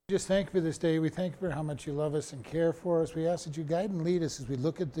Just thank you for this day. We thank you for how much you love us and care for us. We ask that you guide and lead us as we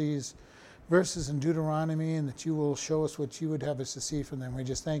look at these verses in Deuteronomy, and that you will show us what you would have us to see from them. We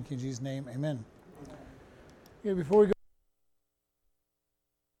just thank you in Jesus' name. Amen. Okay, before we go.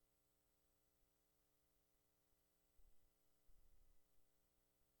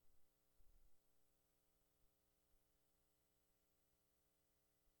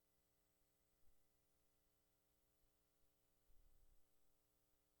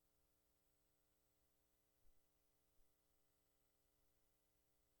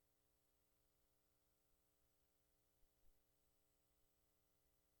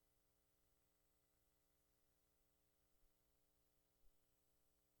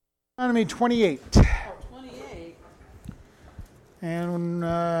 Deuteronomy 28. Oh, 28. And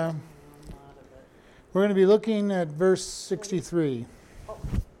we're going to be looking at verse 63.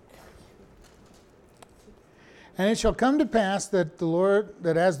 And it shall come to pass that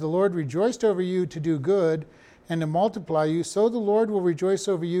as the Lord rejoiced over you to do good and to multiply you, so the Lord will rejoice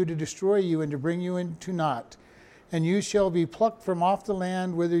over you to destroy you and to bring you into naught. And you shall be plucked from off the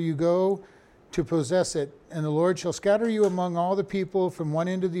land whither you go to possess it. And the Lord shall scatter you among all the people from one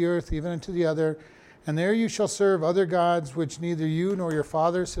end of the earth even unto the other. And there you shall serve other gods, which neither you nor your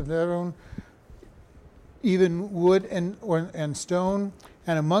fathers have known, even wood and stone.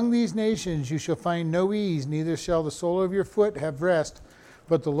 And among these nations you shall find no ease, neither shall the sole of your foot have rest.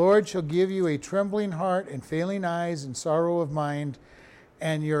 But the Lord shall give you a trembling heart and failing eyes and sorrow of mind.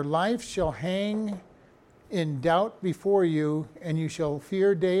 And your life shall hang in doubt before you, and you shall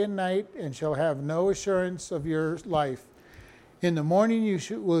fear day and night, and shall have no assurance of your life. In the morning you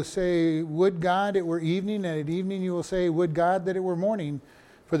will say, would God it were evening, and at evening you will say, would God that it were morning.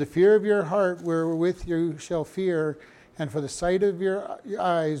 For the fear of your heart wherewith you shall fear, and for the sight of your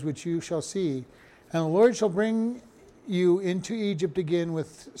eyes which you shall see. And the Lord shall bring you into Egypt again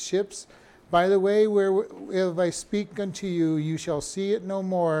with ships. By the way whereof I speak unto you, you shall see it no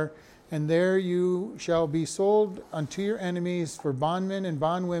more. And there you shall be sold unto your enemies for bondmen and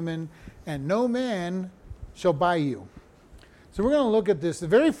bondwomen, and no man shall buy you. So we're going to look at this. The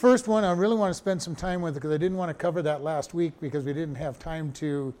very first one I really want to spend some time with, because I didn't want to cover that last week because we didn't have time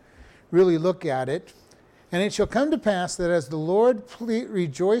to really look at it. And it shall come to pass that as the Lord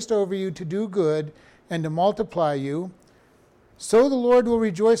rejoiced over you to do good and to multiply you, so the Lord will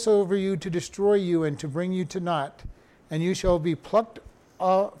rejoice over you to destroy you and to bring you to naught. And you shall be plucked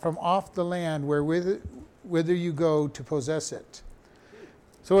from off the land whither you go to possess it.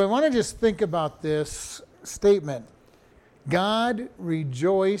 So I want to just think about this statement. God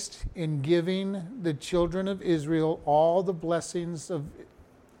rejoiced in giving the children of Israel all the blessings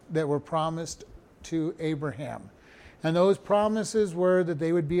that were promised to Abraham. And those promises were that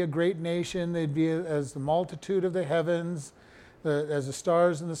they would be a great nation, they'd be as the multitude of the heavens, as the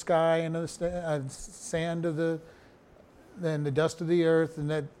stars in the sky, and the sand of the dust of the earth, and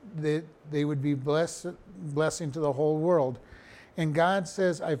that they would be blessing to the whole world. And God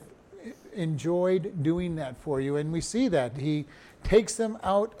says, I've enjoyed doing that for you. And we see that. He takes them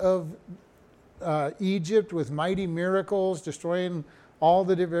out of Egypt with mighty miracles, destroying all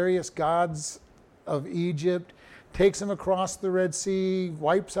the various gods of Egypt, takes them across the Red Sea,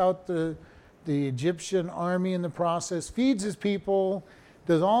 wipes out the Egyptian army in the process, feeds his people,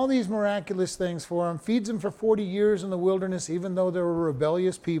 does all these miraculous things for them, feeds them for 40 years in the wilderness, even though they were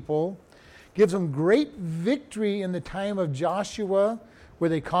rebellious people, gives them great victory in the time of Joshua, where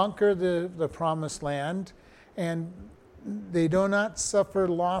they conquer the promised land, and they do not suffer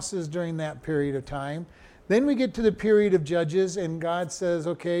losses during that period of time. Then we get to the period of Judges, and God says,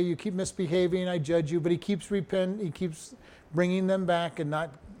 okay, you keep misbehaving, I judge you, but he keeps bringing them back and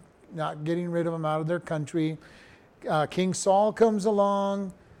not getting rid of them out of their country. King Saul comes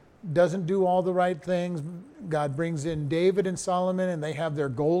along, doesn't do all the right things. God brings in David and Solomon, and they have their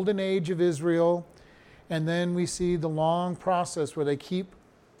golden age of Israel. And then we see the long process where they keep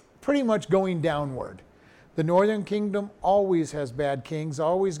pretty much going downward. The northern kingdom always has bad kings,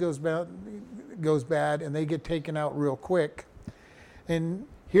 always goes bad, and they get taken out real quick. And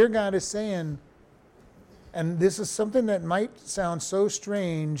here God is saying, and this is something that might sound so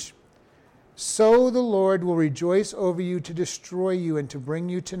strange, so the Lord will rejoice over you to destroy you and to bring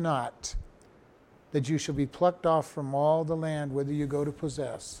you to naught, that you shall be plucked off from all the land whither you go to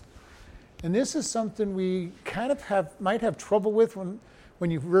possess. And this is something we kind of might have trouble with when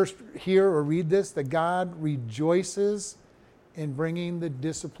you first hear or read this, that God rejoices in bringing the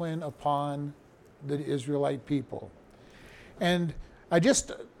discipline upon the Israelite people. And I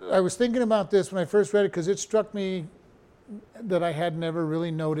was thinking about this when I first read it, because it struck me that I had never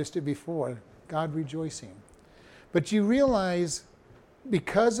really noticed it before, God rejoicing. But you realize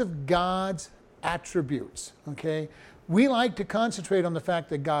because of God's attributes, okay? We like to concentrate on the fact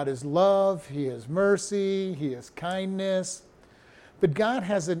that God is love, He is mercy, He is kindness. But God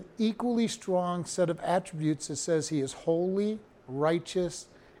has an equally strong set of attributes that says He is holy, righteous,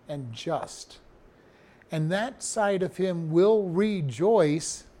 and just. And that side of Him will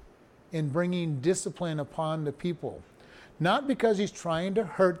rejoice in bringing discipline upon the people. Not because He's trying to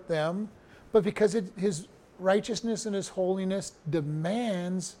hurt them, but because His righteousness and His holiness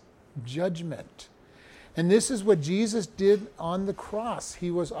demands judgment. And this is what Jesus did on the cross.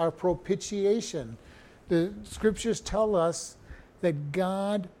 He was our propitiation. The scriptures tell us that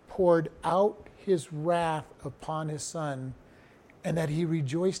God poured out His wrath upon His Son and that He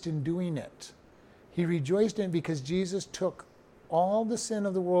rejoiced in doing it. He rejoiced in it because Jesus took all the sin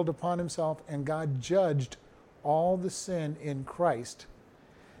of the world upon Himself, and God judged all the sin in Christ.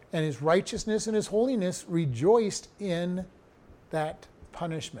 And His righteousness and His holiness rejoiced in that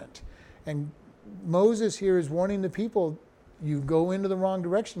punishment. And Moses here is warning the people, you go into the wrong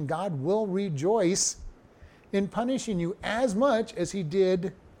direction, God will rejoice in punishing you as much as He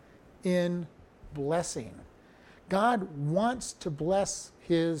did in blessing. God wants to bless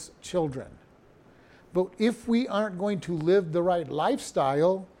His children. But if we aren't going to live the right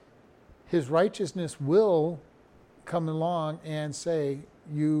lifestyle, His righteousness will come along and say,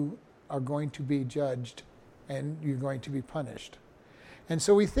 you are going to be judged and you're going to be punished. And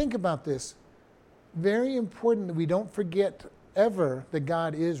so we think about this. Very important that we don't forget ever that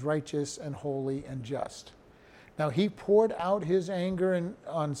God is righteous and holy and just. Now, He poured out His anger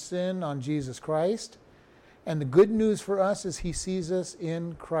on sin on Jesus Christ. And the good news for us is He sees us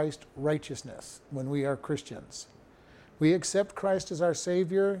in Christ's righteousness when we are Christians. We accept Christ as our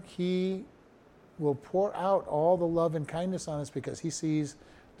Savior. He will pour out all the love and kindness on us because He sees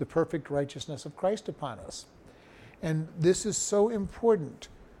the perfect righteousness of Christ upon us. And this is so important.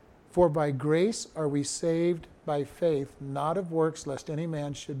 For by grace are we saved by faith, not of works, lest any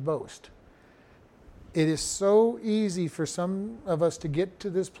man should boast. It is so easy for some of us to get to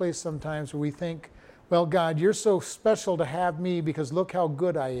this place sometimes where we think, well, God, you're so special to have me because look how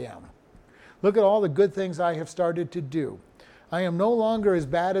good I am. Look at all the good things I have started to do. I am no longer as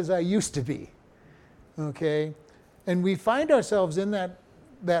bad as I used to be. Okay? And we find ourselves in that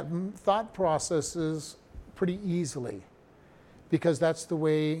thought processes pretty easily because that's the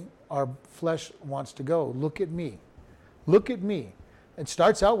way our flesh wants to go. Look at me. Look at me. It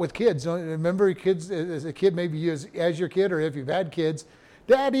starts out with kids. Remember kids, as a kid, maybe you as your kid, or if you've had kids,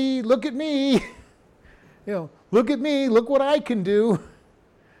 Daddy, look at me. Look at me. Look what I can do.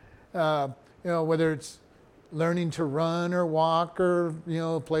 Whether it's learning to run or walk or,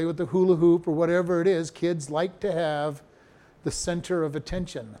 play with the hula hoop or whatever it is, kids like to have the center of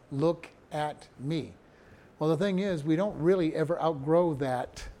attention. Look at me. Well, the thing is, we don't really ever outgrow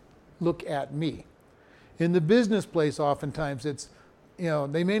that look at me. In the business place, oftentimes it's,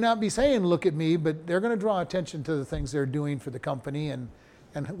 they may not be saying look at me, but they're going to draw attention to the things they're doing for the company and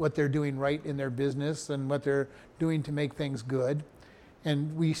what they're doing right in their business and what they're doing to make things good.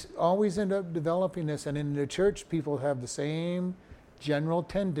 And we always end up developing this. And in the church, people have the same general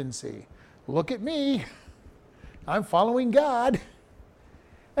tendency. Look at me. I'm following God.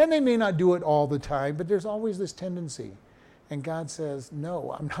 And they may not do it all the time, but there's always this tendency. And God says,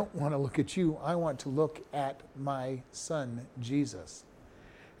 no, I don't want to look at you. I want to look at my Son, Jesus.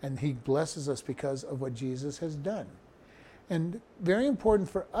 And He blesses us because of what Jesus has done. And very important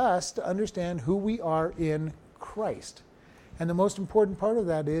for us to understand who we are in Christ. And the most important part of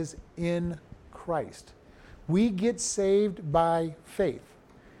that is in Christ. We get saved by faith.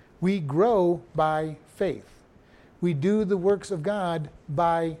 We grow by faith. We do the works of God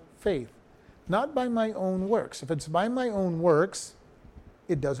by faith, not by my own works. If it's by my own works,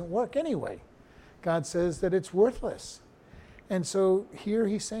 it doesn't work anyway. God says that it's worthless. And so here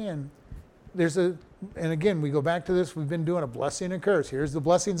He's saying, and again, we go back to this, we've been doing a blessing and curse. Here's the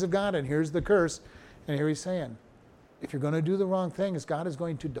blessings of God and here's the curse. And here He's saying, if you're going to do the wrong things, God is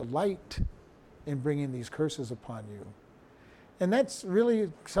going to delight in bringing these curses upon you. And that's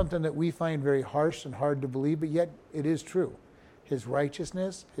really something that we find very harsh and hard to believe, but yet it is true. His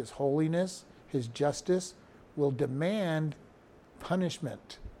righteousness, His holiness, His justice will demand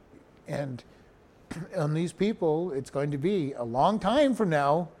punishment. And on these people, it's going to be a long time from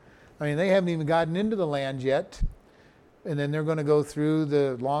now. I mean, they haven't even gotten into the land yet. And then they're going to go through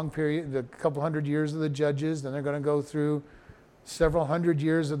the long period, the couple hundred years of the judges. Then they're going to go through several hundred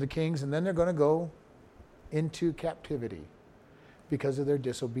years of the kings. And then they're going to go into captivity because of their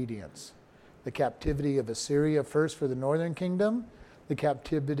disobedience. The captivity of Assyria first for the northern kingdom, the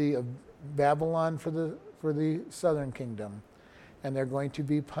captivity of Babylon for the southern kingdom. and they're going to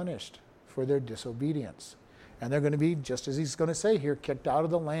be punished for their disobedience. And they're going to be, just as he's going to say here, kicked out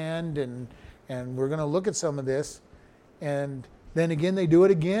of the land, and we're going to look at some of this. And then again, they do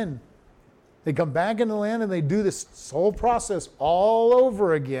it again. They come back in the land and they do this whole process all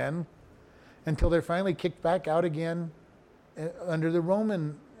over again until they're finally kicked back out again under the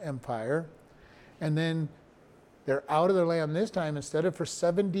Roman Empire. And then they're out of their land this time. Instead of for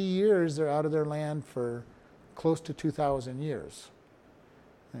 70 years, they're out of their land for close to 2,000 years.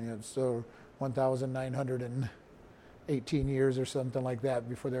 And so 1,918 years or something like that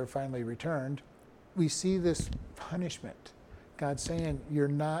before they're finally returned. We see this punishment. God saying, you're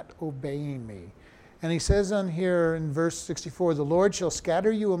not obeying me. And he says on here in verse 64, the Lord shall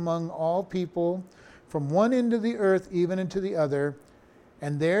scatter you among all people from one end of the earth even into the other,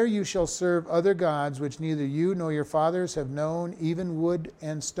 and there you shall serve other gods which neither you nor your fathers have known, even wood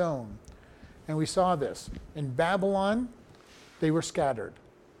and stone. And we saw this. In Babylon, they were scattered.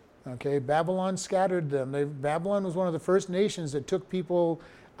 Okay, Babylon scattered them. Babylon was one of the first nations that took people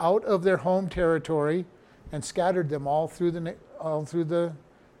out of their home territory and scattered them all through the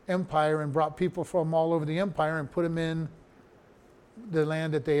empire and brought people from all over the empire and put them in the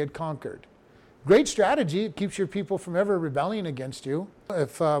land that they had conquered. Great strategy. It keeps your people from ever rebelling against you.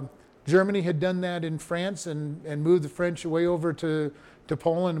 If Germany had done that in France and moved the French away over to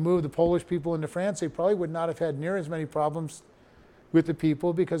Poland and moved the Polish people into France, they probably would not have had near as many problems with the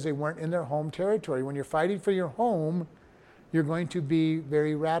people because they weren't in their home territory. When you're fighting for your home, you're going to be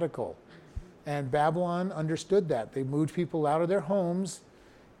very radical. And Babylon understood that. They moved people out of their homes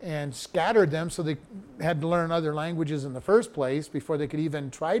and scattered them, so they had to learn other languages in the first place before they could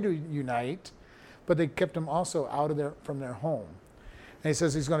even try to unite, but they kept them also out of from their home. And he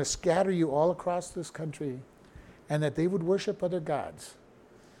says he's going to scatter you all across this country and that they would worship other gods.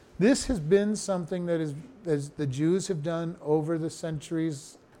 This has been something that is, as the Jews have done over the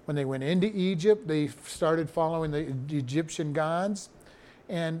centuries. When they went into Egypt, they started following the Egyptian gods.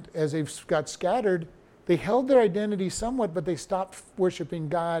 And as they got scattered, they held their identity somewhat, but they stopped worshiping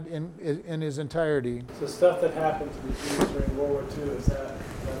God in his entirety. So stuff that happened to the Jews during World War II, is that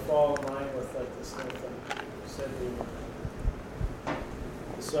fall in line with like this thing that you said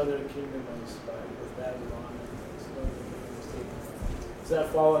the southern kingdom was with Babylon and the northern kingdom was taken? Does that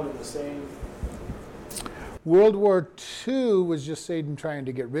fall under the same? World War II was just Satan trying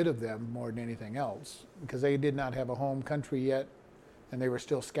to get rid of them more than anything else, because they did not have a home country yet, and they were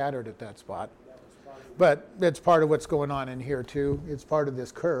still scattered at that spot. But that's part of what's going on in here too. It's part of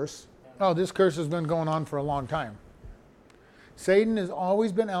this curse. Oh, this curse has been going on for a long time. Satan has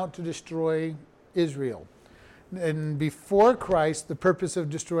always been out to destroy Israel. And before Christ, the purpose of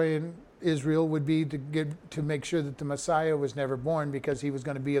destroying Israel would be to make sure that the Messiah was never born, because he was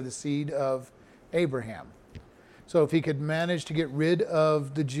going to be of the seed of Abraham. So if he could manage to get rid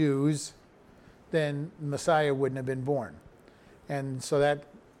of the Jews, then Messiah wouldn't have been born. And so that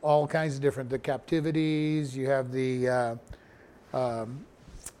all kinds of different, the captivities, you have the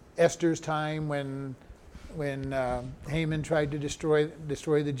Esther's time when Haman tried to destroy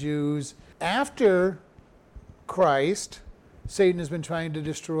the Jews. After Christ, Satan has been trying to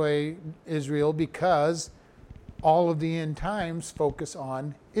destroy Israel because all of the end times focus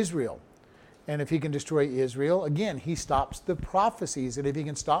on Israel. And if he can destroy Israel, again, he stops the prophecies. And if he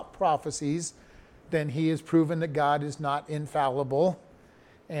can stop prophecies, then he has proven that God is not infallible.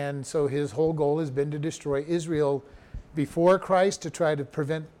 And so his whole goal has been to destroy Israel before Christ, to try to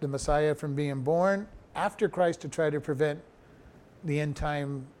prevent the Messiah from being born, after Christ to try to prevent the end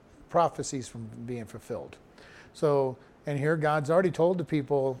time prophecies from being fulfilled. So, and here God's already told the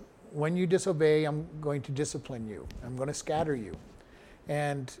people, when you disobey, I'm going to discipline you. I'm going to scatter you.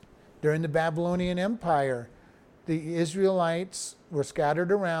 And during the Babylonian Empire, the Israelites were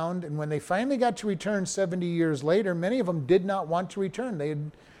scattered around, and when they finally got to return 70 years later, many of them did not want to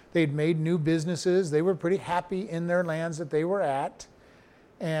return. They'd made new businesses. They were pretty happy in their lands that they were at,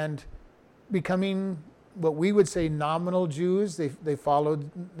 and becoming what we would say nominal Jews. They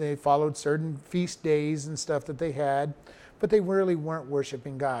followed certain feast days and stuff that they had, but they really weren't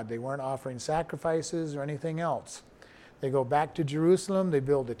worshiping God. They weren't offering sacrifices or anything else. They go back to Jerusalem. They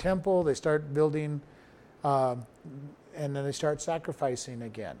build a temple. They start building. And then they start sacrificing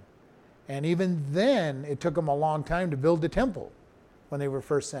again. And even then, it took them a long time to build the temple when they were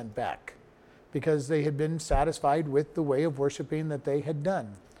first sent back, because they had been satisfied with the way of worshiping that they had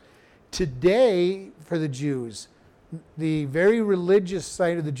done. Today, for the Jews, the very religious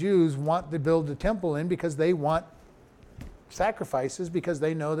side of the Jews want to build the temple in because they want sacrifices, because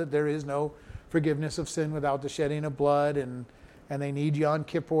they know that there is no forgiveness of sin without the shedding of blood, and they need Yom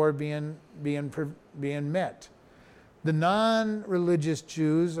Kippur being met. The non-religious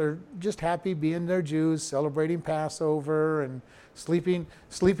Jews are just happy being their Jews, celebrating Passover and sleeping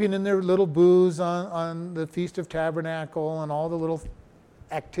in their little booths on the Feast of Tabernacle and all the little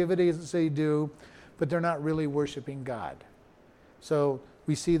activities that they do, but they're not really worshiping God. So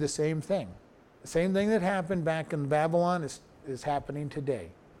we see the same thing. The same thing that happened back in Babylon is happening today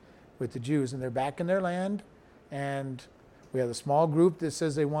with the Jews, and they're back in their land, and we have a small group that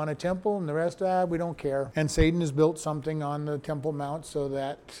says they want a temple, and the rest, we don't care. And Satan has built something on the Temple Mount so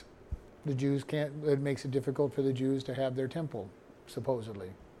that the Jews can't, it makes it difficult for the Jews to have their temple, supposedly.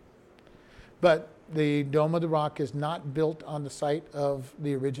 But the Dome of the Rock is not built on the site of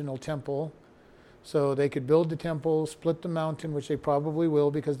the original temple, so they could build the temple, split the mountain, which they probably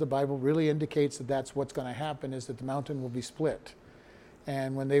will, because the Bible really indicates that that's what's going to happen, is that the mountain will be split.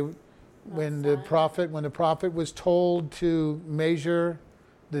 And when the prophet was told to measure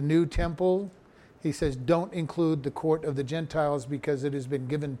the new temple, he says, don't include the court of the Gentiles because it has been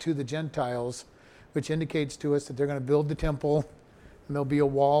given to the Gentiles, which indicates to us that they're going to build the temple and there'll be a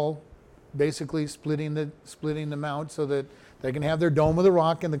wall basically splitting the mount so that they can have their Dome of the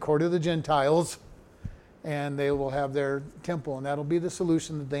Rock in the court of the Gentiles, and they will have their temple. And that'll be the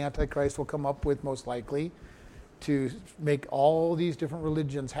solution that the Antichrist will come up with, most likely, to make all these different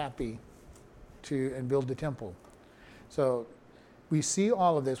religions happy and build the temple. So we see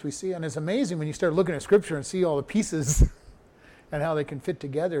all of this. And it's amazing when you start looking at Scripture and see all the pieces and how they can fit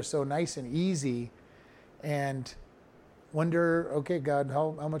together so nice and easy, and wonder, okay, God,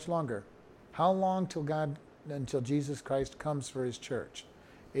 how much longer? How long until Jesus Christ comes for his church?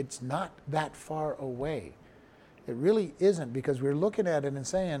 It's not that far away. It really isn't, because we're looking at it and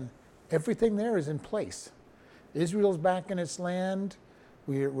saying everything there is in place. Israel's back in its land.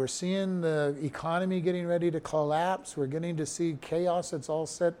 We're seeing the economy getting ready to collapse. We're getting to see chaos that's all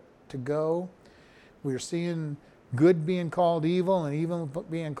set to go. We're seeing good being called evil and evil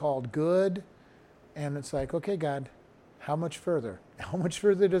being called good. And it's like, okay, God, how much further? How much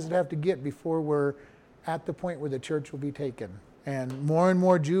further does it have to get before we're at the point where the church will be taken? And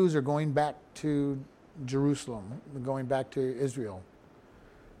more Jews are going back to Jerusalem, going back to Israel.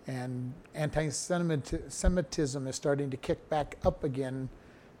 And anti-Semitism is starting to kick back up again,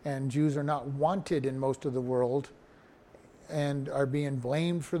 and Jews are not wanted in most of the world and are being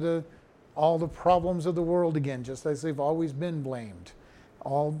blamed for all the problems of the world again, just as they've always been blamed,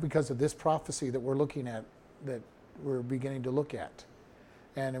 all because of this prophecy that we're looking at, that we're beginning to look at.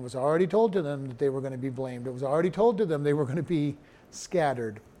 And it was already told to them that they were going to be blamed. It was already told to them they were going to be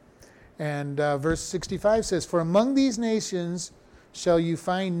scattered. And verse 65 says, "For among these nations shall you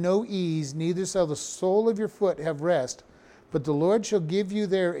find no ease, neither shall the sole of your foot have rest. But the Lord shall give you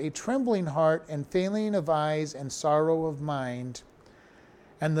there a trembling heart and failing of eyes and sorrow of mind.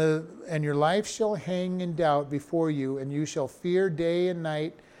 And your life shall hang in doubt before you, and you shall fear day and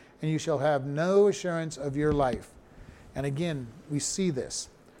night, and you shall have no assurance of your life." And again, we see this.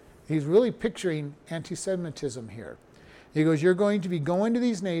 He's really picturing anti-Semitism here. He goes, you're going to be going to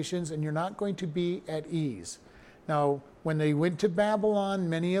these nations, and you're not going to be at ease. Now, when they went to Babylon,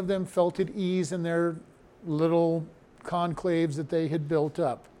 many of them felt at ease in their little conclaves that they had built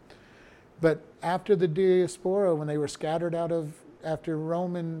up. But after the diaspora, when they were scattered after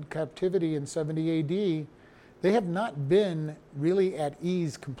Roman captivity in 70 AD, they have not been really at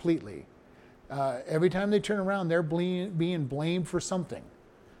ease completely. Every time they turn around, they're being blamed for something.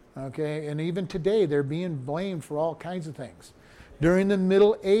 Okay, and even today, they're being blamed for all kinds of things. During the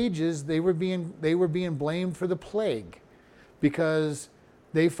Middle Ages, they were being blamed for the plague, because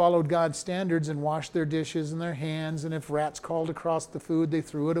they followed God's standards and washed their dishes in their hands, and if rats crawled across the food, they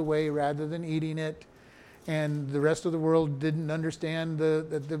threw it away rather than eating it. And the rest of the world didn't understand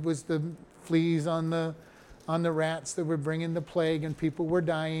that there was the fleas on the rats that were bringing the plague, and people were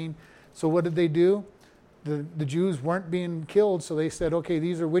dying. So what did they do? The Jews weren't being killed, so they said, okay,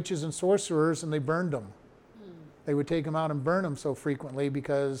 these are witches and sorcerers, and they burned them. They would take them out and burn them so frequently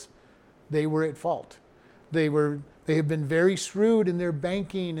because they were at fault. They have been very shrewd in their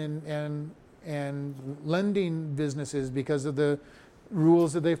banking and lending businesses because of the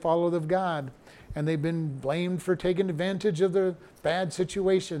rules that they followed of God. And they've been blamed for taking advantage of the bad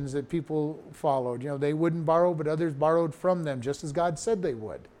situations that people followed. They wouldn't borrow, but others borrowed from them, just as God said they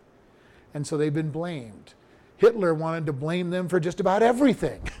would. And so they've been blamed. Hitler wanted to blame them for just about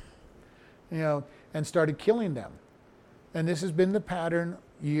everything, and started killing them. And this has been the pattern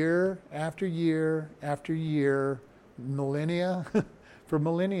year after year after year, millennia, for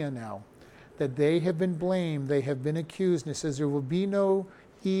millennia now, that they have been blamed, they have been accused. And it says, there will be no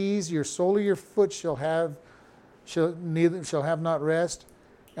ease, your sole or your foot shall have not rest.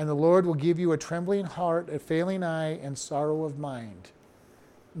 And the Lord will give you a trembling heart, a failing eye, and sorrow of mind.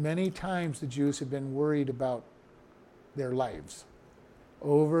 Many times the Jews have been worried about their lives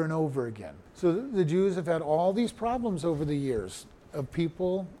over and over again. So the Jews have had all these problems over the years of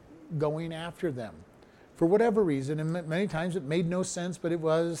people going after them for whatever reason. And many times it made no sense, but it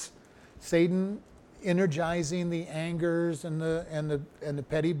was Satan energizing the angers and the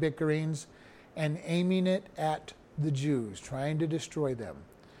petty bickerings and aiming it at the Jews, trying to destroy them.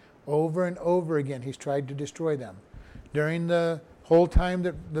 Over and over again, he's tried to destroy them. During the whole time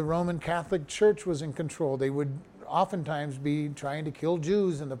that the Roman Catholic Church was in control, they would oftentimes be trying to kill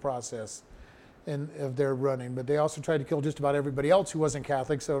Jews in the process of their running, but they also tried to kill just about everybody else who wasn't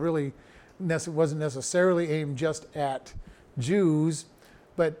Catholic, so it really wasn't necessarily aimed just at Jews,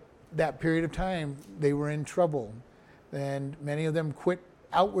 but that period of time they were in trouble, and many of them quit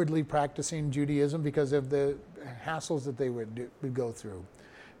outwardly practicing Judaism because of the hassles that they would go through.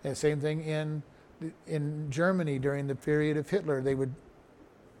 And same thing in Germany during the period of Hitler. They would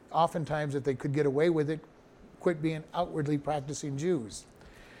oftentimes, if they could get away with it, quit being outwardly practicing Jews.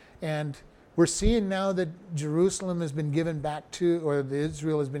 And we're seeing now that Jerusalem has been given back to, or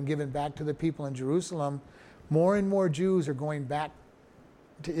Israel has been given back to the people in Jerusalem. More and more Jews are going back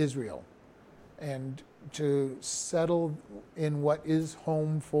to Israel and to settle in what is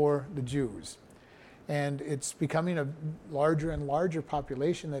home for the Jews. And it's becoming a larger and larger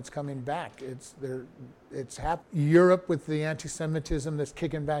population that's coming back. Europe, with the anti-Semitism that's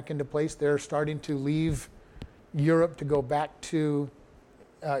kicking back into place, they're starting to leave Europe to go back to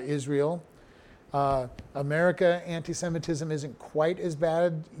Israel. America, anti-Semitism isn't quite as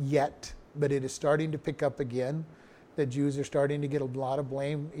bad yet, but it is starting to pick up again. The Jews are starting to get a lot of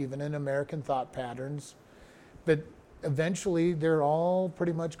blame, even in American thought patterns. But eventually, they're all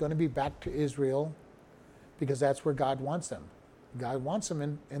pretty much going to be back to Israel because that's where God wants them. God wants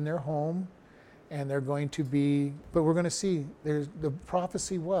them in their home, and they're going to be, but we're going to see, the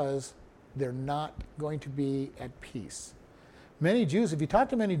prophecy was, they're not going to be at peace. Many Jews, if you talk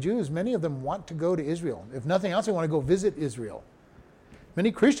to many Jews, many of them want to go to Israel. If nothing else, they want to go visit Israel.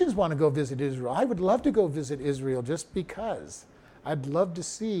 Many Christians want to go visit Israel. I would love to go visit Israel just because. I'd love to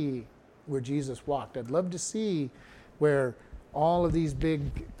see where Jesus walked. I'd love to see where all of these big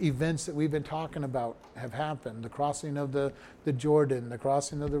events that we've been talking about have happened. The crossing of the Jordan, the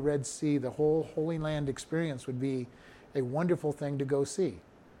crossing of the Red Sea, the whole Holy Land experience would be a wonderful thing to go see.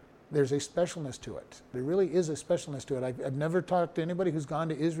 There's a specialness to it. There really is a specialness to it. I've never talked to anybody who's gone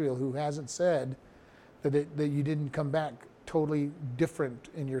to Israel who hasn't said that you didn't come back totally different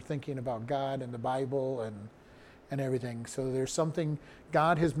in your thinking about God and the Bible and everything. So there's something,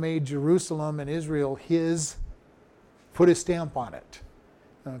 God has made Jerusalem and Israel his, put his stamp on it.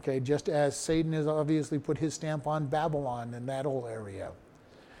 Okay, just as Satan has obviously put his stamp on Babylon and that whole area.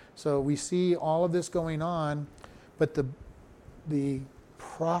 So we see all of this going on, but the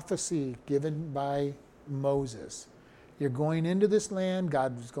prophecy given by Moses, you're going into this land,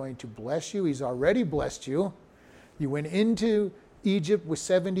 God is going to bless you, he's already blessed you. You went into Egypt with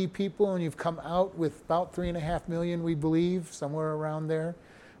 70 people and you've come out with about 3.5 million, we believe, somewhere around there.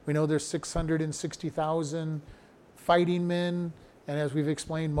 We know there's 660,000 fighting men, and as we've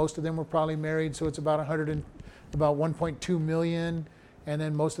explained, most of them were probably married, so it's about 1.2 million, and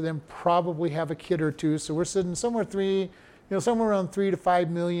then most of them probably have a kid or two. So we're sitting somewhere around 3 to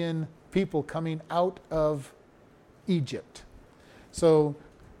 5 million people coming out of Egypt. So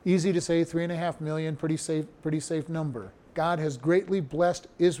easy to say, 3.5 million, pretty safe number. God has greatly blessed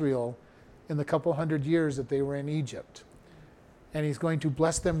Israel in the couple hundred years that they were in Egypt. And he's going to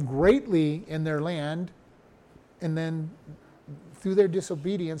bless them greatly in their land, and then through their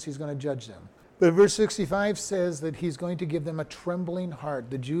disobedience, he's going to judge them. But verse 65 says that he's going to give them a trembling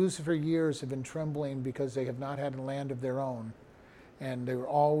heart. The Jews for years have been trembling because they have not had a land of their own. And they were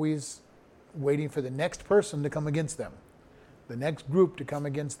always waiting for the next person to come against them, the next group to come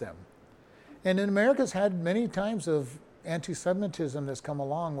against them. And in America's had many times of anti-Semitism that's come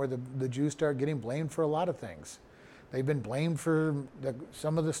along where the Jews start getting blamed for a lot of things. They've been blamed for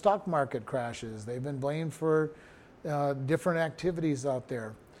some of the stock market crashes. They've been blamed for different activities out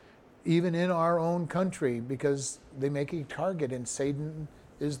there, even in our own country, because they make a target, and Satan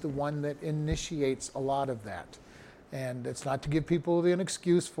is the one that initiates a lot of that. And it's not to give people an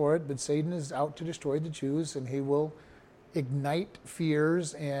excuse for it, but Satan is out to destroy the Jews, and he will ignite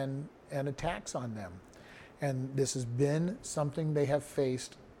fears and attacks on them. And this has been something they have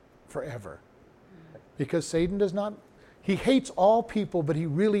faced forever. Because Satan he hates all people, but he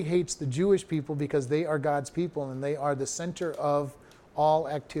really hates the Jewish people because they are God's people and they are the center of all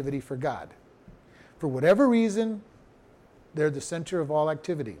activity for God. For whatever reason, They're the center of all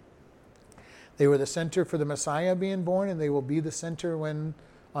activity. They were the center for the Messiah being born, and they will be the center when,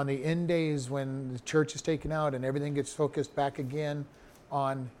 on the end days, when the church is taken out and everything gets focused back again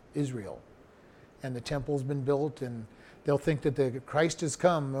on Israel. And the temple's been built, and they'll think that the Christ has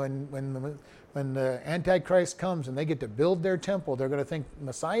come. When the Antichrist comes and they get to build their temple, they're going to think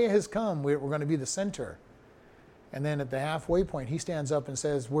Messiah has come. We're going to be the center. And then at the halfway point, he stands up and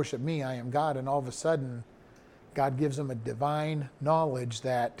says, "Worship me, I am God." And all of a sudden, God gives them a divine knowledge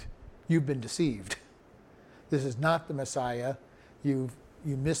that you've been deceived. This is not the Messiah. You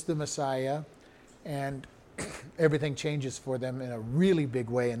missed the Messiah, and everything changes for them in a really big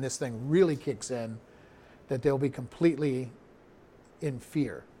way, and this thing really kicks in, that they'll be completely in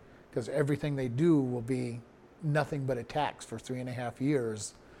fear, because everything they do will be nothing but attacks for 3.5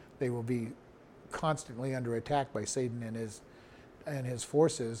 years. They will be constantly under attack by Satan and his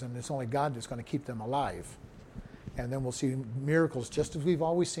forces, and it's only God that's going to keep them alive. And then we'll see miracles just as we've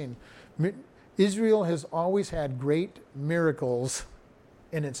always seen. Israel has always had great miracles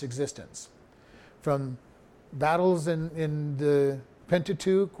in its existence. From battles in the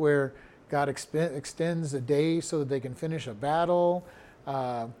Pentateuch, where God extends a day so that they can finish a battle.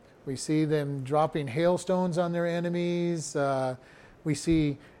 We see them dropping hailstones on their enemies. We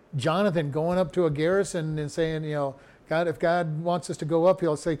see Jonathan going up to a garrison and saying, God, if God wants us to go up,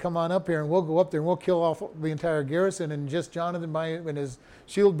 he'll say, "Come on up here," and we'll go up there and we'll kill off the entire garrison. And just Jonathan and his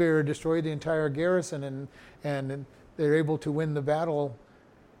shield bearer destroyed the entire garrison, and they're able to win the battle.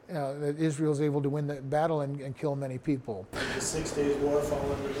 Israel's able to win the battle and kill many people. The 6 Days War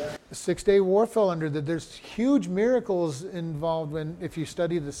fall under that? The 6-day war fell under that. There's huge miracles involved if you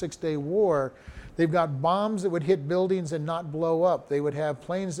study the 6-day war. They've got bombs that would hit buildings and not blow up. They would have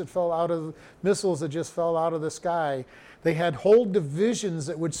planes that fell out of, missiles that just fell out of the sky. They had whole divisions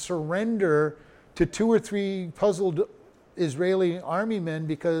that would surrender to 2 or 3 puzzled Israeli army men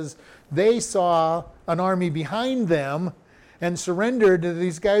because they saw an army behind them and surrendered.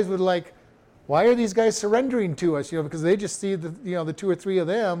 These guys would why are these guys surrendering to us? Because they just see the 2 or 3 of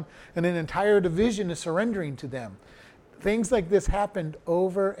them, and an entire division is surrendering to them. Things like this happened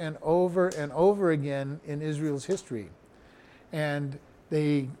over and over and over again in Israel's history. And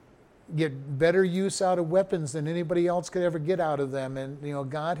they get better use out of weapons than anybody else could ever get out of them. And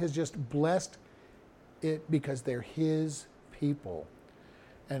God has just blessed it because they're his people.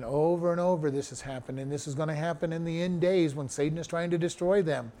 And over this has happened, and this is going to happen in the end days when Satan is trying to destroy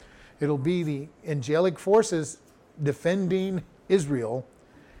them. It'll be the angelic forces defending Israel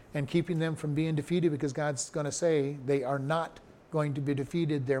and keeping them from being defeated, because God's going to say they are not going to be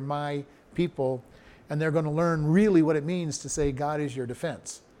defeated. They're my people, and they're going to learn really what it means to say God is your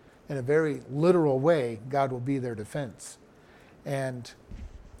defense. In a very literal way, God will be their defense. And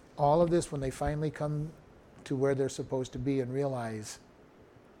all of this, when they finally come to where they're supposed to be and realize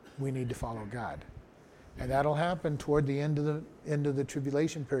we need to follow God. And that'll happen toward the end of the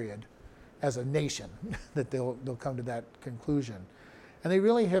tribulation period as a nation, that they'll come to that conclusion. And they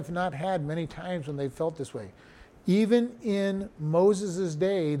really have not had many times when they've felt this way. Even in Moses'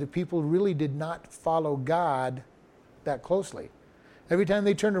 day, the people really did not follow God that closely. Every time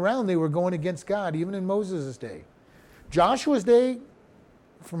they turned around, they were going against God, even in Moses' day. Joshua's day,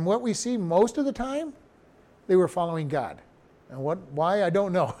 from what we see, most of the time, they were following God. And why, I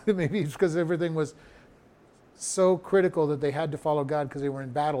don't know. Maybe it's because everything was so critical that they had to follow God because they were in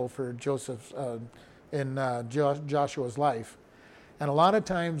battle for Joshua's life. And a lot of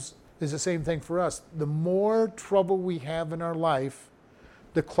times it's the same thing for us. The more trouble we have in our life,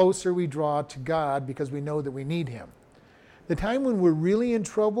 the closer we draw to God because we know that we need him. The time when we're really in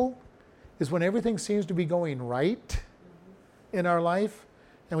trouble is when everything seems to be going right in our life,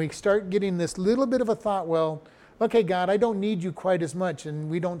 and we start getting this little bit of a thought, well, okay, God, I don't need you quite as much, and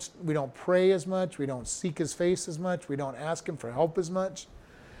we don't pray as much, we don't seek his face as much, we don't ask him for help as much.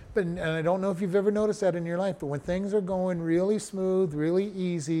 And I don't know if you've ever noticed that in your life, but when things are going really smooth, really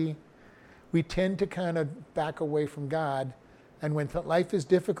easy, we tend to kind of back away from God. And when life is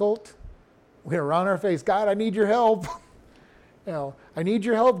difficult, we're on our face, God, I need your help. I need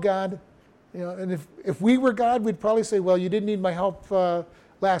your help, God. And if we were God, we'd probably say, well, you didn't need my help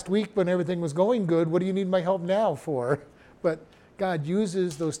last week when everything was going good. What do you need my help now for? But God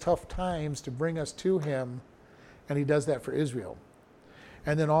uses those tough times to bring us to him, and he does that for Israel.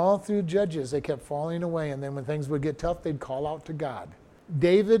 And then all through Judges, they kept falling away, and then when things would get tough, they'd call out to God.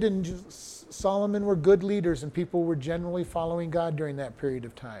 David and Solomon were good leaders, and people were generally following God during that period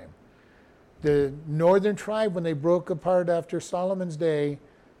of time. The northern tribe, when they broke apart after Solomon's day,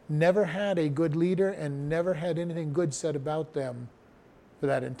 never had a good leader and never had anything good said about them for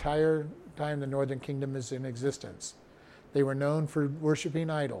that entire time the northern kingdom is in existence. They were known for worshiping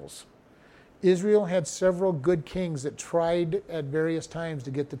idols. Israel had several good kings that tried at various times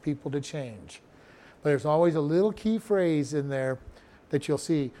to get the people to change. But there's always a little key phrase in there that you'll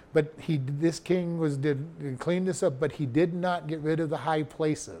see. But this king did clean this up, but he did not get rid of the high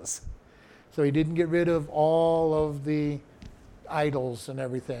places. So he didn't get rid of all of the idols and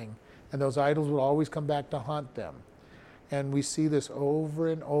everything. And those idols would always come back to haunt them. And we see this over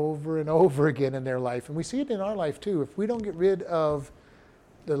and over and over again in their life. And we see it in our life too. If we don't get rid of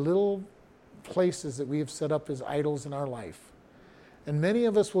the little places that we have set up as idols in our life. And many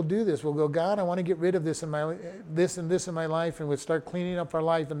of us will do this. We'll go, God, I want to get rid of this and this in my life, and we'll start cleaning up our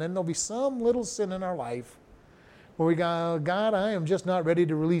life. And then there'll be some little sin in our life where we go, God, I am just not ready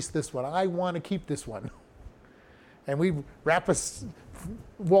to release this one. I want to keep this one. And we wrap a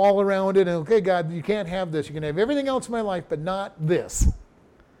wall around it, and okay, God, you can't have this. You can have everything else in my life, but not this.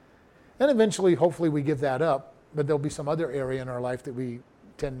 And eventually, hopefully, we give that up, but there'll be some other area in our life that we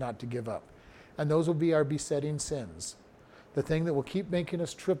tend not to give up. And those will be our besetting sins. The thing that will keep making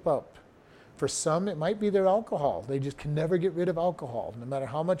us trip up. For some, it might be their alcohol. They just can never get rid of alcohol, no matter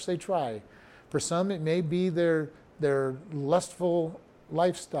how much they try. For some, it may be their lustful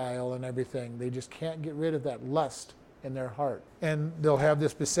lifestyle and everything. They just can't get rid of that lust in their heart. And they'll have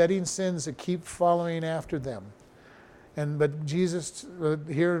this besetting sins that keep following after them. But Jesus,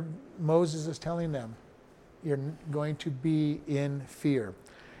 here Moses is telling them, you're going to be in fear.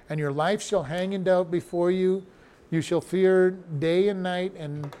 And your life shall hang in doubt before you. You shall fear day and night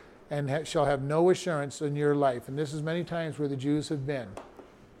and shall have no assurance in your life. And this is many times where the Jews have been.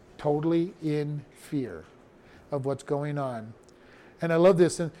 Totally in fear of what's going on. And I love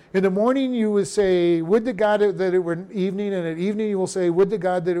this. In the morning you will say, would to God that it were evening. And at evening you will say, would to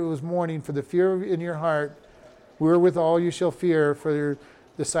God that it was morning. For the fear in your heart, wherewithal you shall fear, for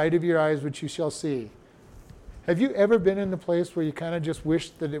the sight of your eyes which you shall see. Have you ever been in a place where you kind of just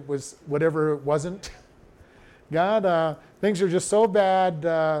wished that it was whatever it wasn't? God, things are just so bad.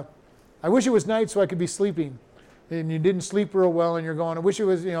 I wish it was night so I could be sleeping. And you didn't sleep real well, and you're going, I wish it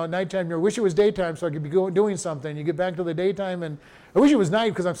was nighttime. I wish it was daytime so I could be doing something. You get back to the daytime, and I wish it was night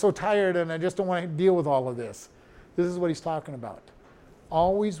because I'm so tired and I just don't want to deal with all of this. This is what he's talking about.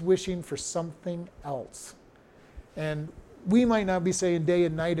 Always wishing for something else. And we might not be saying day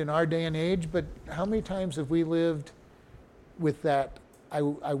and night in our day and age, but how many times have we lived with that, I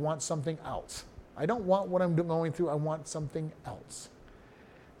want something else. I don't want what I'm going through, I want something else.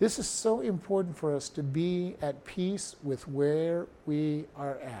 This is so important for us to be at peace with where we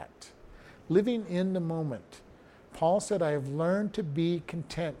are at. Living in the moment. Paul said, I have learned to be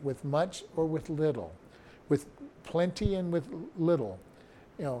content with much or with little, with plenty and with little.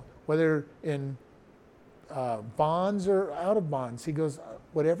 Whether in bonds or out of bonds. He goes,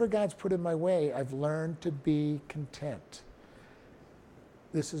 whatever God's put in my way, I've learned to be content.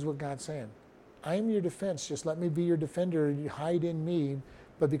 This is what God's saying. I'm your defense. Just let me be your defender. You hide in me.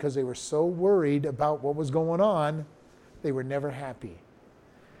 But because they were so worried about what was going on, they were never happy.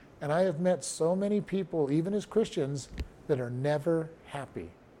 And I have met so many people, even as Christians, that are never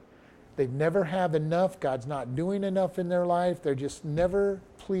happy. They never have enough. God's not doing enough in their life. They're just never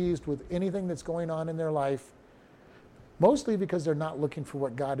pleased with anything that's going on in their life, mostly because they're not looking for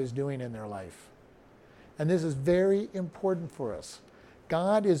what God is doing in their life. And this is very important for us.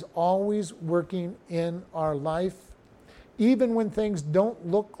 God is always working in our life. Even when things don't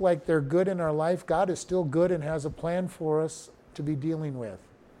look like they're good in our life, God is still good and has a plan for us to be dealing with.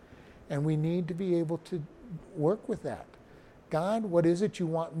 And we need to be able to work with that. God, what is it you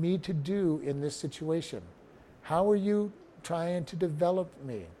want me to do in this situation? How are you trying to develop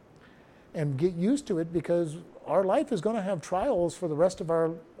me? And get used to it, because our life is going to have trials for the rest of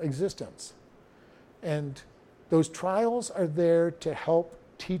our existence. And those trials are there to help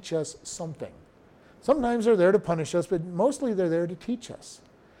teach us something. Sometimes they're there to punish us, but mostly they're there to teach us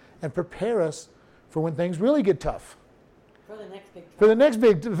and prepare us for when things really get tough. For the next big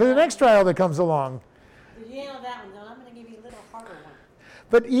trial. For the next trial that comes along. Did you handle that one? No, I'm going to give you a little harder one.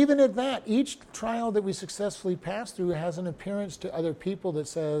 But even at that, each trial that we successfully pass through has an appearance to other people that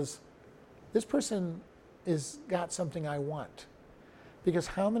says, this person is got something I want. Because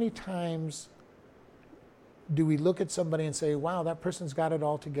how many times do we look at somebody and say, wow, that person's got it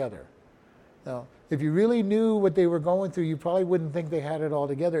all together? Now, if you really knew what they were going through, you probably wouldn't think they had it all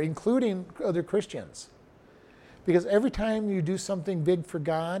together, including other Christians. Because every time you do something big for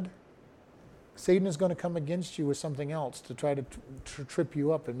God, Satan is going to come against you with something else to try to trip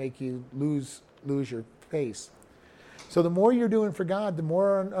you up and make you lose your pace. So the more you're doing for God, the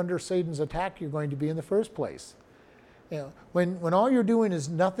more under Satan's attack you're going to be in the first place. When all you're doing is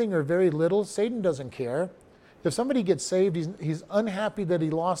nothing or very little, Satan doesn't care. If somebody gets saved, he's unhappy that he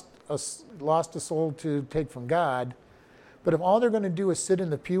lost a soul to take from God. But if all they're going to do is sit in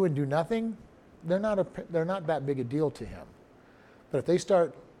the pew and do nothing, they're not that big a deal to him. But if they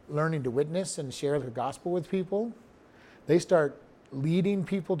start learning to witness and share the gospel with people, they start leading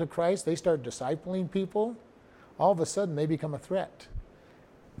people to Christ, they start discipling people, all of a sudden they become a threat.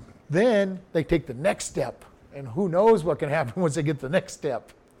 Then they take the next step, and who knows what can happen once they get the next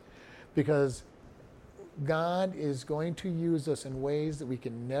step. Because God is going to use us in ways that we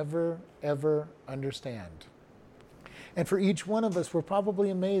can never, ever understand. And for each one of us, we're probably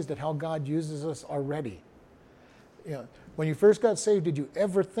amazed at how God uses us already. You know, when you first got saved, did you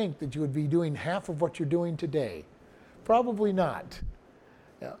ever think that you would be doing half of what you're doing today? Probably not.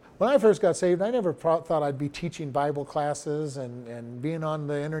 Yeah. When I first got saved, I never thought I'd be teaching Bible classes and being on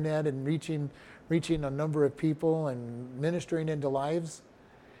the internet and reaching a number of people and ministering into lives.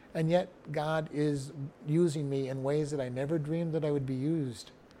 And yet God is using me in ways that I never dreamed that I would be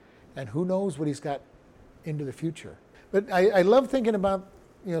used. And who knows what he's got into the future. But I love thinking about,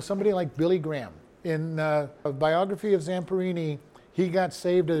 somebody like Billy Graham. In a biography of Zamperini, he got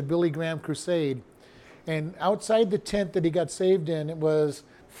saved at a Billy Graham crusade. And outside the tent that he got saved in, it was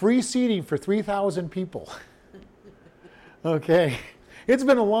free seating for 3,000 people. Okay. It's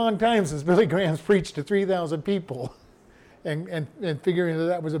been a long time since Billy Graham's preached to 3,000 people. And figuring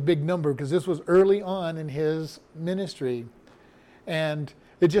that was a big number, because this was early on in his ministry. And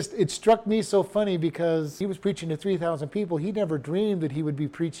it struck me so funny, because he was preaching to 3,000 people. He never dreamed that he would be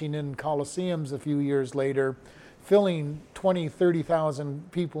preaching in coliseums a few years later, filling 20,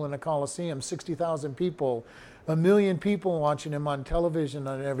 30,000 people in a coliseum, 60,000 people, 1 million people watching him on television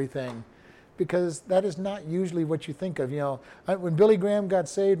and everything. Because that is not usually what you think of. When Billy Graham got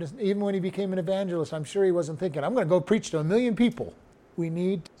saved, even when he became an evangelist, I'm sure he wasn't thinking, I'm going to go preach to 1 million people. We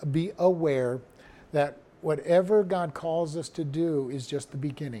need to be aware that whatever God calls us to do is just the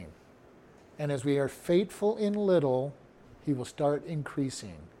beginning. And as we are faithful in little, he will start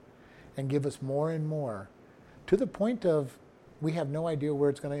increasing and give us more and more, to the point of we have no idea where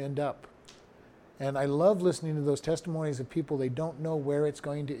it's going to end up. And I love listening to those testimonies of people, they don't know where it's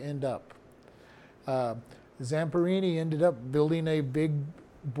going to end up. Zamperini ended up building a big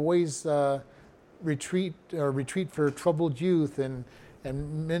boys' retreat for troubled youth, and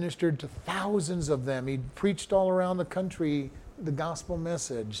ministered to thousands of them. He preached all around the country the gospel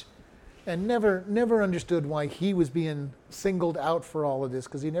message, and never understood why he was being singled out for all of this,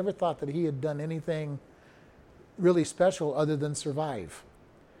 because he never thought that he had done anything really special other than survive.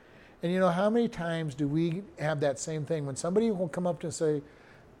 And how many times do we have that same thing when somebody will come up to and say,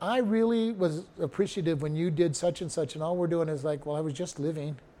 I really was appreciative when you did such and such, and all we're doing is like, well, I was just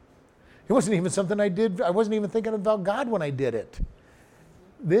living. It wasn't even something I did. I wasn't even thinking about God when I did it.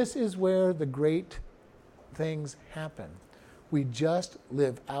 This is where the great things happen. We just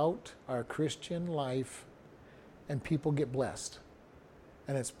live out our Christian life, and people get blessed.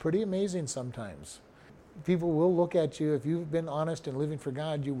 And it's pretty amazing sometimes. People will look at you. If you've been honest and living for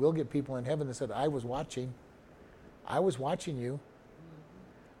God, you will get people in heaven that said, I was watching. I was watching you.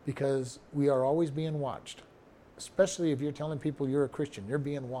 Because we are always being watched. Especially if you're telling people you're a Christian, you're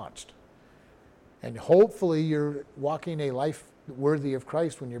being watched. And hopefully you're walking a life worthy of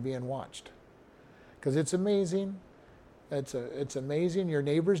Christ when you're being watched. Because it's amazing. It's amazing. Your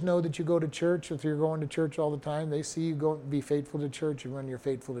neighbors know that you go to church. If you're going to church all the time, they see you go be faithful to church, and when you're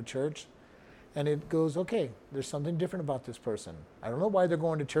faithful to church. And it goes, okay, there's something different about this person. I don't know why they're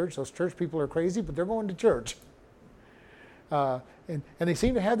going to church. Those church people are crazy, but they're going to church. And they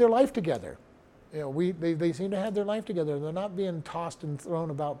seem to have their life together. They seem to have their life together. They're not being tossed and thrown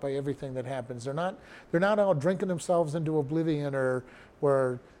about by everything that happens. They're not all drinking themselves into oblivion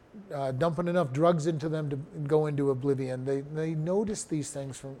or dumping enough drugs into them to go into oblivion. They notice these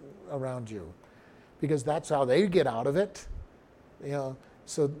things from around you, because that's how they get out of it. And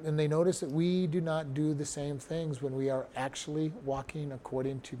they notice that we do not do the same things when we are actually walking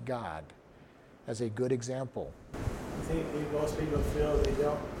according to God as a good example. I think most people feel they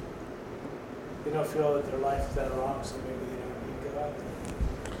don't feel that their life is that wrong, so maybe they don't need God.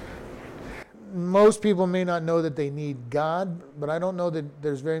 Most people may not know that they need God, but I don't know that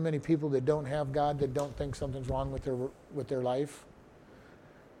there's very many people that don't have God that don't think something's wrong with their life.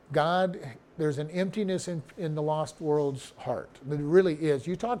 God, there's an emptiness in the lost world's heart. There really is.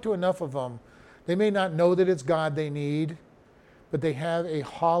 You talk to enough of them, they may not know that it's God they need, but they have a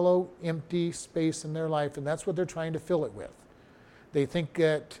hollow, empty space in their life, and that's what they're trying to fill it with. They think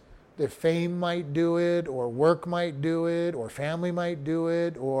that their fame might do it, or work might do it, or family might do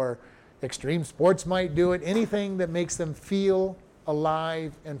it, or extreme sports might do it. Anything that makes them feel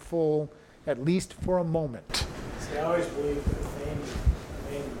alive and full at least for a moment. See, I always believe that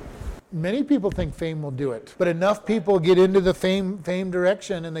fame. Many people think fame will do it, but enough people get into the fame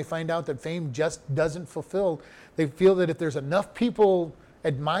direction and they find out that fame just doesn't fulfill. They feel that if there's enough people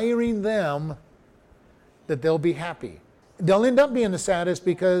admiring them, that they'll be happy. They'll end up being the saddest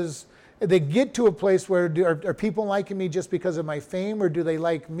because they get to a place where are people liking me just because of my fame, or do they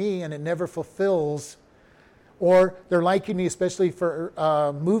like me and it never fulfills? Or they're liking me especially for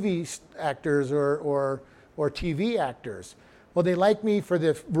movie actors or TV actors. Well, they like me for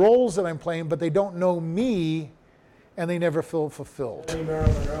the roles that I'm playing, but they don't know me, and they never feel fulfilled. I think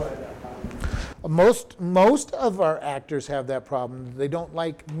Marilyn Monroe had that problem. Most of our actors have that problem. They don't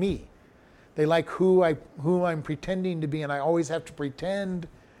like me. They like who I'm pretending to be, and I always have to pretend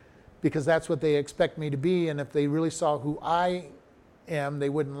because that's what they expect me to be. And if they really saw who I am, they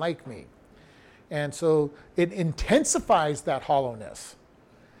wouldn't like me. And so it intensifies that hollowness.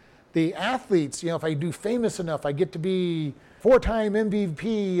 The athletes, if I do famous enough, I get to be 4-time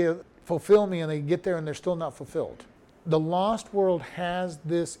MVP, fulfill me, and they get there and they're still not fulfilled. The lost world has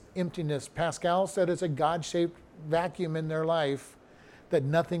this emptiness. Pascal said it's a God-shaped vacuum in their life that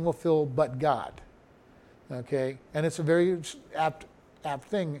nothing will fill but God. Okay? And it's a very apt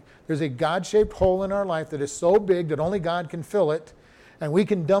thing. There's a God-shaped hole in our life that is so big that only God can fill it. And we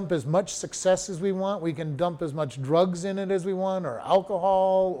can dump as much success as we want. We can dump as much drugs in it as we want, or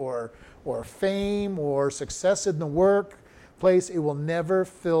alcohol, or fame, or success in the workplace. It will never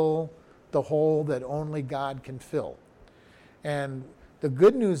fill the hole that only God can fill. And the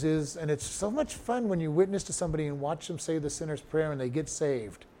good news is, and it's so much fun when you witness to somebody and watch them say the sinner's prayer and they get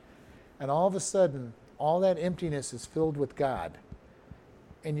saved. And all of a sudden, all that emptiness is filled with God.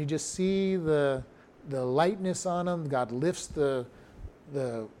 And you just see the lightness on them. God lifts the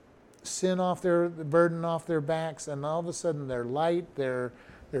sin off the burden off their backs, and all of a sudden they're light,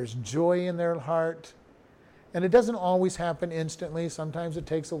 there's joy in their heart. And it doesn't always happen instantly. Sometimes it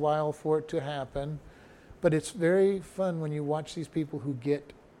takes a while for it to happen. But it's very fun when you watch these people who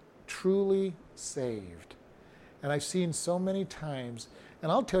get truly saved. And I've seen so many times,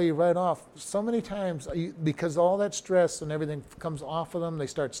 and I'll tell you right off, so many times, because all that stress and everything comes off of them, they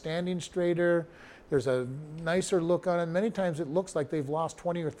start standing straighter. There's a nicer look on it. Many times it looks like they've lost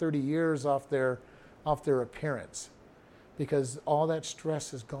 20 or 30 years off their appearance because all that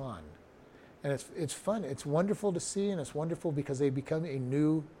stress is gone. And it's fun. It's wonderful to see, and it's wonderful because they become a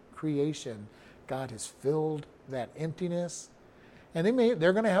new creation. God has filled that emptiness. And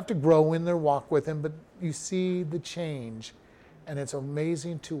they're going to have to grow in their walk with Him, but you see the change. And it's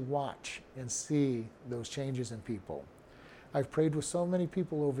amazing to watch and see those changes in people. I've prayed with so many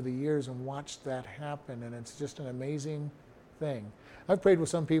people over the years and watched that happen, and it's just an amazing thing. I've prayed with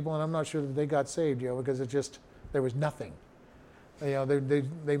some people, and I'm not sure that they got saved, because there was nothing.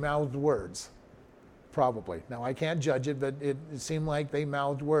 They mouthed words, probably. Now, I can't judge it, but it seemed like they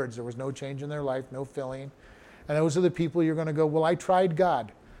mouthed words. There was no change in their life, no filling. And those are the people you're going to go, well, I tried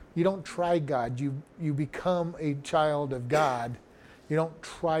God. You don't try God. You become a child of God. You don't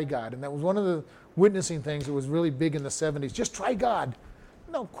try God. And that was one of the witnessing things that was really big in the 70s. Just try God.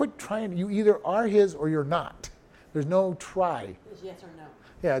 No, quit trying. You either are His or you're not. There's no try. It's yes or no.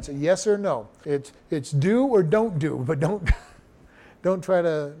 Yeah, it's a yes or no. It's do or don't do, but don't try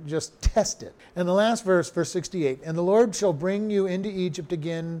to just test it. And the last verse 68, and the Lord shall bring you into Egypt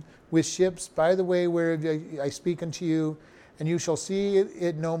again with ships by the way where I speak unto you, and you shall see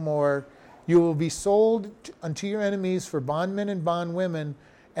it no more. You will be sold unto your enemies for bondmen and bondwomen,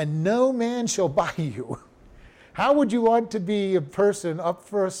 and no man shall buy you. How would you want to be a person up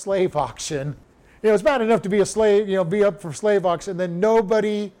for a slave auction? It's bad enough to be a slave, be up for slave auction, then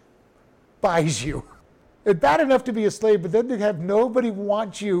nobody buys you. It's bad enough to be a slave, but then to have nobody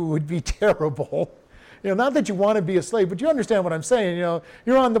want you would be terrible. Not that you want to be a slave, but you understand what I'm saying.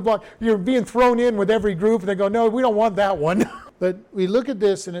 You're on the block, you're being thrown in with every group, and they go, no, we don't want that one. But we look at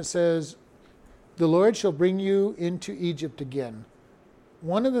this, and it says, the Lord shall bring you into Egypt again.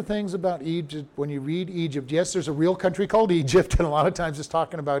 One of the things about Egypt, when you read Egypt, yes, there's a real country called Egypt, and a lot of times it's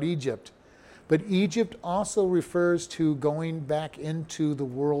talking about Egypt. But Egypt also refers to going back into the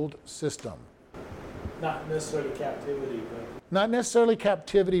world system. Not necessarily captivity, but... Not necessarily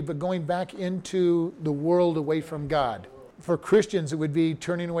captivity, but going back into the world away from God. For Christians, it would be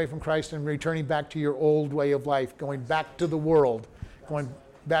turning away from Christ and returning back to your old way of life, going back to the world,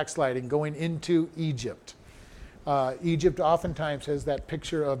 backsliding, going into Egypt. Egypt oftentimes has that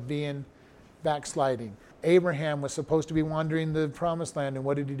picture of being backsliding. Abraham was supposed to be wandering the promised land, and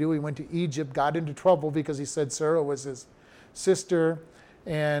what did he do? He went to Egypt, got into trouble because he said Sarah was his sister,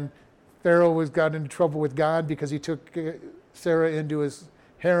 and Pharaoh got into trouble with God because he took Sarah into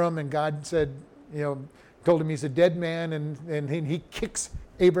harem, and God said, told him he's a dead man, and he kicks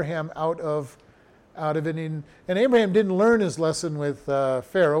Abraham out of it. And Abraham didn't learn his lesson with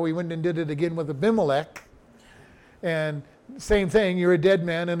Pharaoh. He went and did it again with Abimelech. And same thing, you're a dead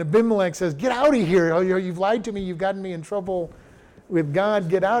man. And Abimelech says, get out of here. You've lied to me. You've gotten me in trouble with God.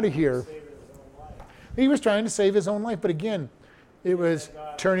 Get out of here. He was trying to save his own life. But again, it was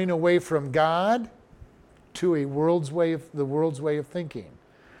turning away from God to the world's way of thinking.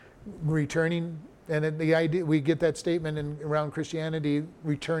 Returning, and the idea, we get that statement around Christianity,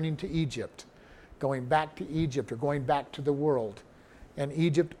 returning to Egypt. Going back to Egypt or going back to the world. And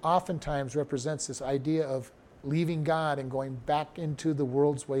Egypt oftentimes represents this idea of leaving God and going back into the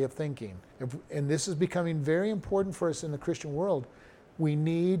world's way of thinking. And this is becoming very important for us in the Christian world. We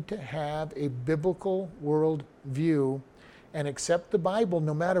need to have a biblical world view and accept the Bible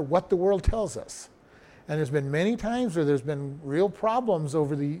no matter what the world tells us. And there's been many times where there's been real problems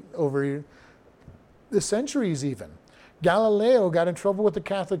over the centuries even. Galileo got in trouble with the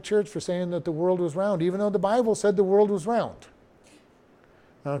Catholic Church for saying that the world was round, even though the Bible said the world was round.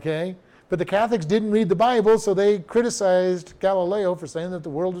 Okay? But the Catholics didn't read the Bible, so they criticized Galileo for saying that the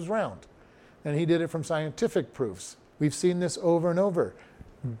world was round. And he did it from scientific proofs. We've seen this over and over.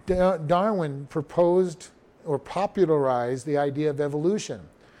 Darwin proposed or popularized the idea of evolution.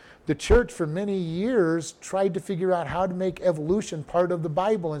 The church for many years tried to figure out how to make evolution part of the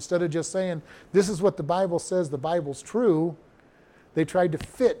Bible instead of just saying, this is what the Bible says, the Bible's true. They tried to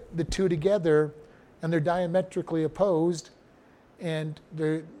fit the two together, and they're diametrically opposed. And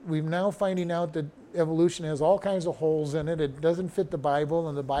we're now finding out that evolution has all kinds of holes in it. It doesn't fit the Bible,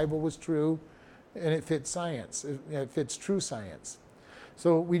 and the Bible was true, and it fits science. It fits true science.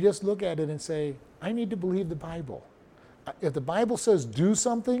 So we just look at it and say, I need to believe the Bible. If the Bible says do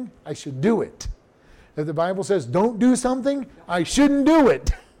something, I should do it. If the Bible says don't do something, I shouldn't do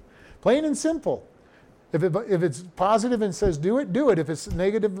it. Plain and simple. If it's positive and says do it, do it. If it's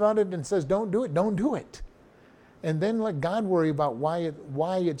negative about it and says don't do it, don't do it. And then let God worry about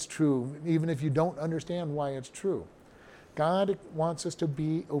why it's true, even if you don't understand why it's true. God wants us to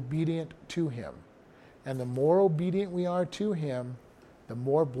be obedient to Him. And the more obedient we are to Him, the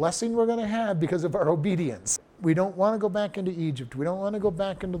more blessing we're going to have because of our obedience. We don't want to go back into Egypt. We don't want to go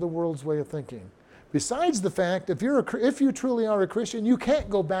back into the world's way of thinking. Besides the fact, if you truly are a Christian, you can't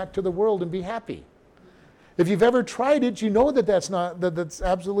go back to the world and be happy. If you've ever tried it, you know that's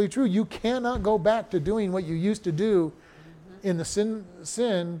absolutely true. You cannot go back to doing what you used to do in the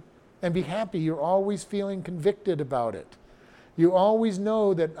sin and be happy. You're always feeling convicted about it. You always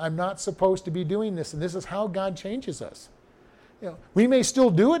know that I'm not supposed to be doing this, and this is how God changes us. We may still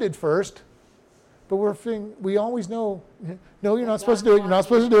do it at first, but we always know, no, you're not supposed to do it, you're not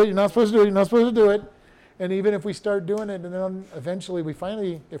supposed to do it, you're not supposed to do it, you're not supposed to do it. And even if we start doing it, and then eventually we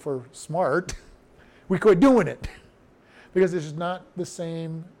finally, if we're smart, we quit doing it. Because it's not the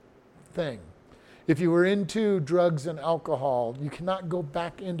same thing. If you were into drugs and alcohol, you cannot go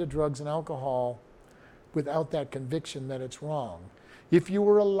back into drugs and alcohol without that conviction that it's wrong. If you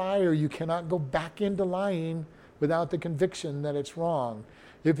were a liar, you cannot go back into lying without the conviction that it's wrong.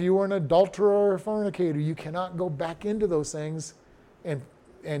 If you were an adulterer or a fornicator, you cannot go back into those things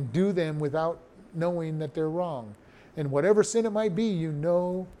and do them without knowing that they're wrong. And whatever sin it might be, you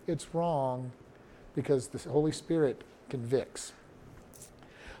know it's wrong because the Holy Spirit convicts.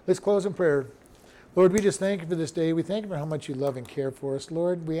 Let's close in prayer. Lord, we just thank you for this day. We thank you for how much you love and care for us.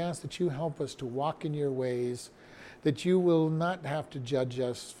 Lord, we ask that you help us to walk in your ways, that you will not have to judge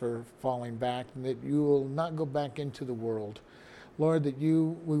us for falling back, and that you will not go back into the world. Lord, that we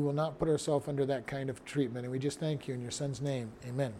will not put ourselves under that kind of treatment. And we just thank you in your Son's name. Amen.